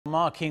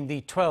Marking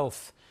the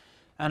 12th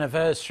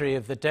anniversary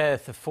of the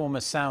death of former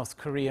South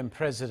Korean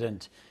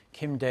President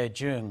Kim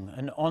Dae-jung,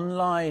 an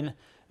online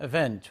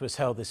event was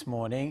held this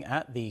morning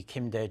at the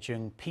Kim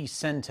Dae-jung Peace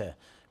Center.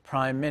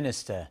 Prime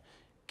Minister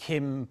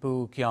Kim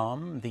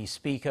Boo-kyum, the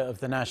Speaker of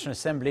the National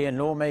Assembly, and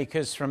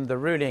lawmakers from the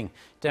ruling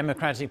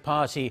Democratic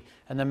Party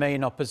and the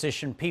main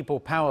opposition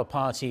People Power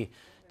Party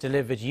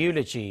delivered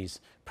eulogies.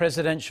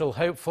 Presidential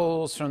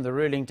hopefuls from the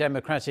ruling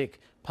Democratic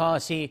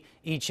Party,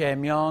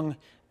 Jae-myung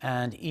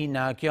and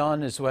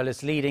Nak-yeon, as well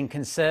as leading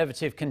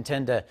conservative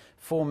contender,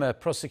 former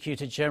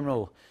Prosecutor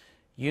General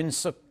Yoon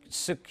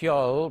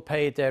Seok-youl,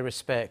 paid their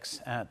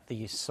respects at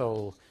the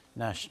Seoul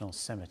National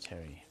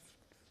Cemetery.